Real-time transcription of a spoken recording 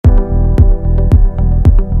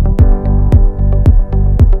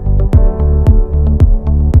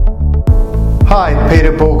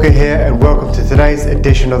Peter Balker here, and welcome to today's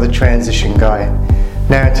edition of The Transition Guy.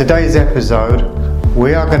 Now, in today's episode,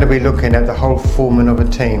 we are going to be looking at the whole forming of a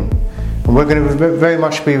team, and we're going to very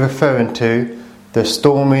much be referring to the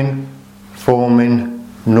storming, forming,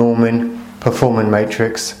 norming, performing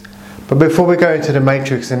matrix. But before we go into the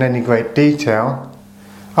matrix in any great detail,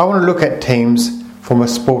 I want to look at teams from a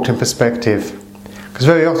sporting perspective, because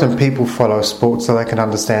very often people follow sport so they can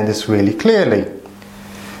understand this really clearly.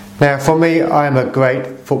 Now, for me, I am a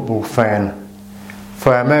great football fan.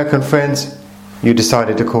 For our American friends, you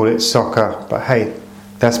decided to call it soccer, but hey,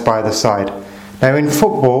 that's by the side. Now, in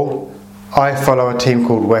football, I follow a team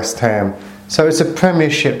called West Ham. So it's a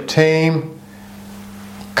Premiership team,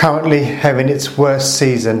 currently having its worst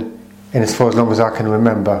season in as far as long as I can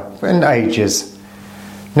remember, in ages.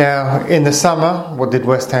 Now, in the summer, what did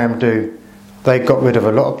West Ham do? They got rid of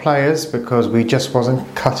a lot of players because we just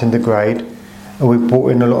wasn't cutting the grade, and we brought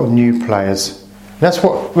in a lot of new players. That's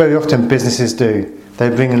what very often businesses do. They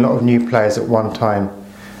bring in a lot of new players at one time.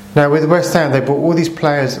 Now with West Ham, they brought all these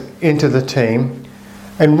players into the team,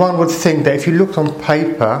 and one would think that if you looked on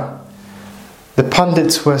paper, the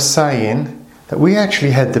pundits were saying that we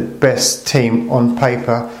actually had the best team on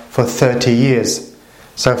paper for 30 years.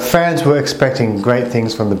 So fans were expecting great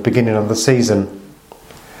things from the beginning of the season.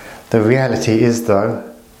 The reality is,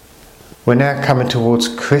 though, we're now coming towards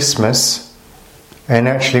Christmas, and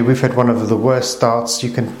actually we've had one of the worst starts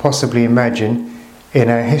you can possibly imagine in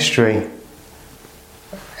our history.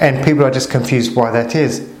 And people are just confused why that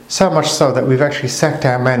is. So much so that we've actually sacked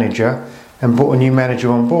our manager and brought a new manager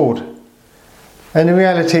on board. And the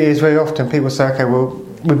reality is, very often people say, okay, well,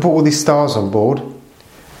 we brought all these stars on board,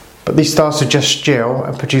 but these stars should just gel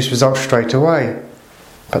and produce results straight away.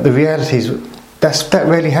 But the reality is, that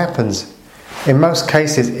rarely happens. In most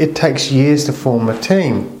cases, it takes years to form a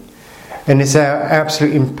team. And it's our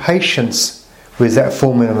absolute impatience with that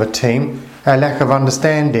forming of a team, our lack of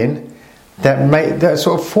understanding, that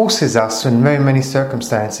sort of forces us in very many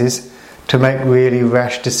circumstances to make really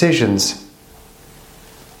rash decisions.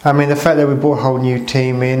 I mean, the fact that we brought a whole new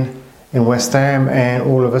team in West Ham, and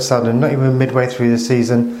all of a sudden, not even midway through the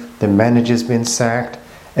season, the manager's been sacked.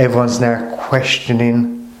 Everyone's now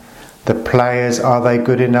questioning the players. Are they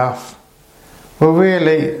good enough? Well,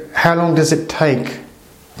 really, how long does it take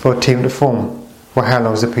for a team to form? Well, how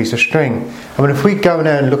long is a piece of string? I mean, if we go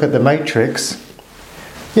now and look at the matrix,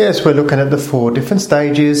 yes, we're looking at the 4 different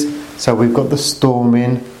stages. So we've got the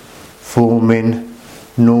storming, forming,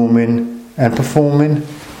 norming and performing.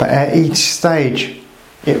 But at each stage,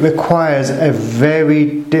 it requires a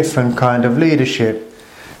very different kind of leadership.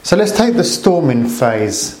 So let's take the storming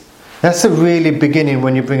phase. That's the really beginning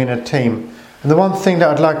when you bring in a team. And the one thing that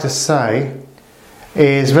I'd like to say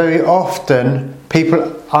is very often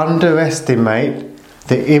people underestimate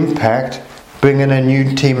the impact bringing a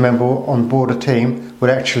new team member on board a team would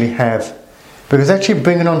actually have. Because actually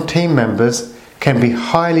bringing on team members can be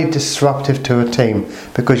highly disruptive to a team,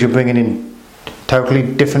 because you're bringing in totally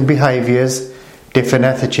different behaviours, different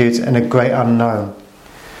attitudes, and a great unknown.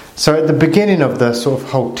 So at the beginning of the sort of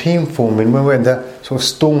whole team forming, when we're in the sort of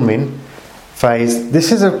storming phase,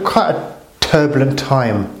 this is quite a turbulent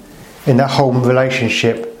time in that whole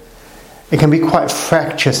relationship. It can be quite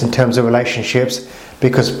fractious in terms of relationships,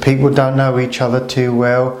 because people don't know each other too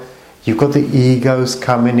well. You've got the egos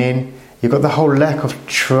coming in. You've got the whole lack of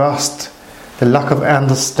trust, the lack of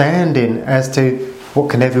understanding as to what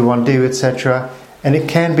can everyone do, etc. And it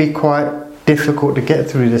can be quite difficult to get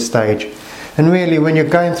through this stage. And really, when you're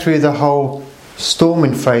going through the whole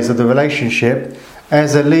storming phase of the relationship,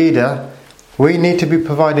 as a leader, we need to be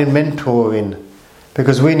providing mentoring,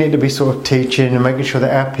 because we need to be sort of teaching and making sure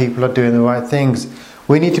that our people are doing the right things.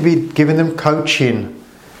 We need to be giving them coaching,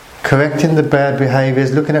 correcting the bad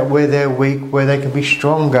behaviours, looking at where they're weak, where they can be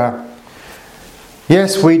stronger.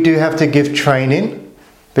 Yes, we do have to give training,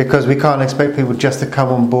 because we can't expect people just to come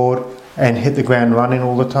on board and hit the ground running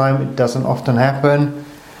all the time. It doesn't often happen.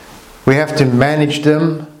 We have to manage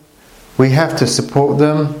them. We have to support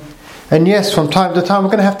them. And yes, from time to time we're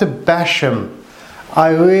going to have to bash them. I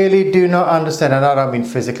really do not understand, and I don't mean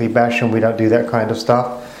physically bash them, we don't do that kind of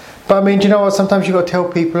stuff. But I mean, do you know what? Sometimes you've got to tell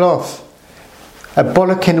people off. A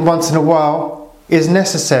bollocking once in a while is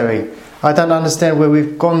necessary. I don't understand where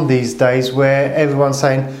we've gone these days, where everyone's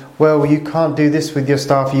saying, well, you can't do this with your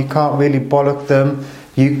staff, you can't really bollock them,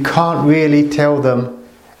 you can't really tell them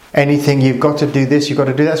anything, you've got to do this, you've got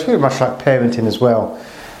to do that. It's very much like parenting as well.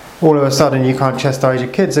 All of a sudden you can't chastise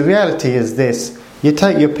your kids. The reality is this: you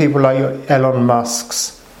take your people like your Elon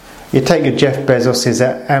Musks, you take your Jeff Bezoses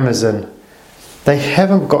at Amazon. They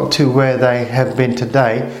haven't got to where they have been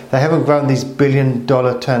today. They haven't grown these $1 billion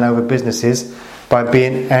turnover businesses by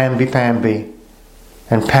being amby-pamby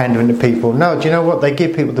and pandering to people. No, do you know what? They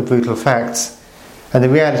give people the brutal facts. And the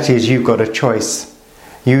reality is you've got a choice.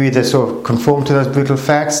 You either sort of conform to those brutal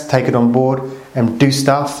facts, take it on board and do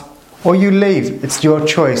stuff, or you leave. It's your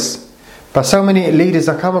choice. But so many leaders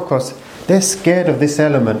I come across, they're scared of this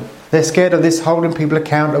element. They're scared of this holding people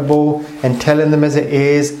accountable and telling them as it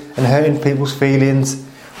is and hurting people's feelings.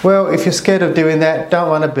 Well, if you're scared of doing that, don't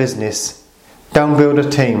run a business. Don't build a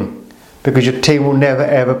team, because your team will never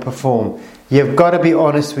ever perform. You've got to be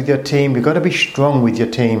honest with your team. You've got to be strong with your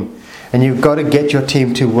team. And you've got to get your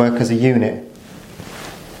team to work as a unit.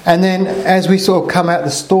 And then as we sort of come out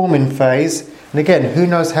the storming phase, and again, who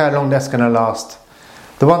knows how long that's going to last.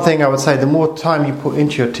 The one thing I would say, the more time you put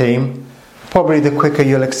into your team, probably the quicker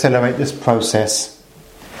you'll accelerate this process.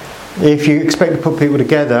 If you expect to put people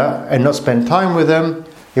together and not spend time with them,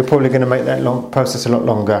 you're probably going to make that process a lot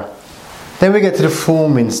longer. Then we get to the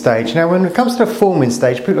forming stage. Now when it comes to the forming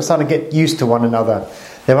stage, people are starting to get used to one another.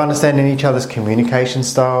 They're understanding each other's communication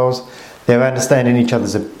styles, they're understanding each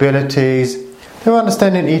other's abilities, they're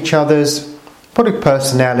understanding each other's probably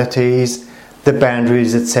personalities, the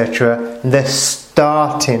boundaries, etc. And they're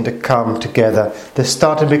starting to come together. They're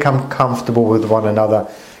starting to become comfortable with one another.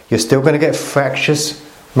 You're still going to get fractious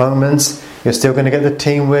moments. You're still going to get the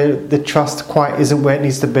team where the trust quite isn't where it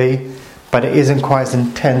needs to be, but it isn't quite as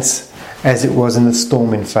intense as it was in the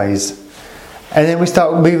storming phase. And then we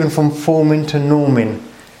start moving from forming to norming.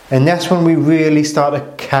 And that's when we really start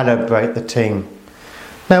to calibrate the team.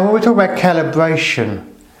 Now when we talk about calibration,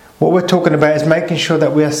 what we're talking about is making sure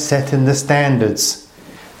that we are setting the standards,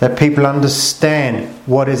 that people understand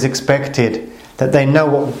what is expected, that they know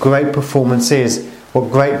what great performance is,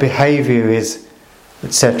 what great behaviour is,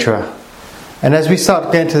 etc. And as we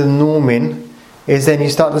start getting to the norming, is then you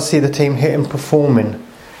start to see the team hitting performing.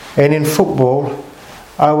 And in football,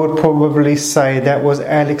 I would probably say that was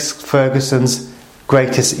Alex Ferguson's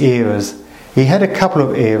greatest eras. He had a couple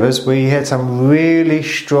of eras where he had some really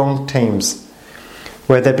strong teams,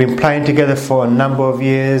 where they'd been playing together for a number of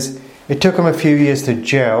years. It took them a few years to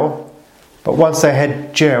gel, but once they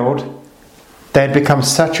had gelled, they had become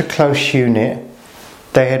such a close unit.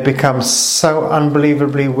 They had become so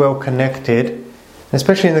unbelievably well connected,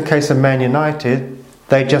 especially in the case of Man United,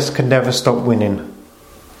 they just could never stop winning.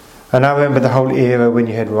 And I remember the whole era when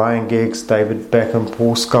you had Ryan Giggs, David Beckham,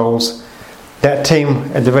 Paul Scholes. That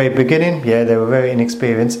team at the very beginning, yeah, they were very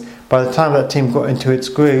inexperienced. By the time that team got into its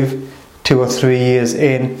groove, 2 or 3 years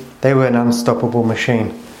in, they were an unstoppable machine.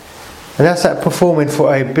 And that's that performing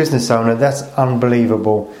for a business owner. That's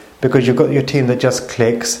unbelievable, because you've got your team that just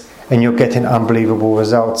clicks and you're getting unbelievable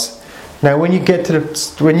results. Now when you get to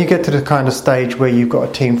the kind of stage where you've got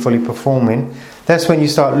a team fully performing, that's when you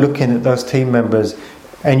start looking at those team members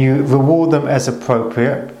and you reward them as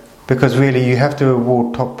appropriate, because really you have to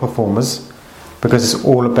reward top performers, because it's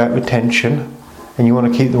all about retention and you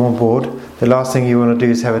want to keep them on board. The last thing you want to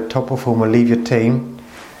do is have a top performer leave your team.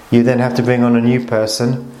 You then have to bring on a new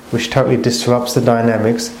person, which totally disrupts the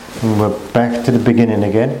dynamics, and we're back to the beginning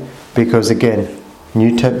again, because again,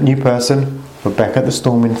 new person, we're back at the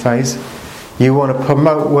storming phase. You want to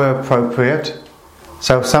promote where appropriate.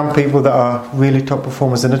 So some people that are really top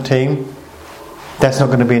performers in a team, that's not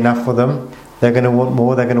going to be enough for them. They're going to want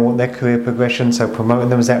more, they're going to want their career progression, so promoting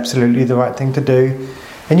them is absolutely the right thing to do.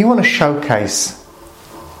 And you want to showcase.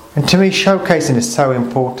 And to me, showcasing is so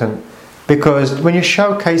important, because when you're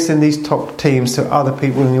showcasing these top teams to other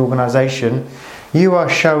people in the organisation, you are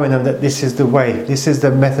showing them that this is the way, this is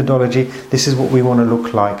the methodology, this is what we want to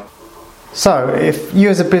look like. So if you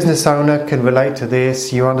as a business owner can relate to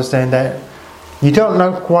this, you understand that you don't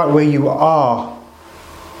know quite where you are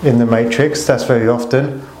in the matrix, that's very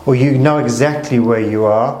often, or you know exactly where you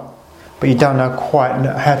are, but you don't know quite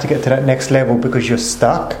how to get to that next level because you're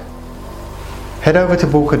stuck, head over to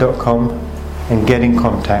Bulker.com and get in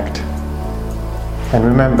contact. And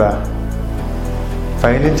remember,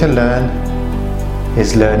 failing to learn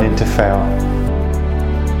is learning to fail.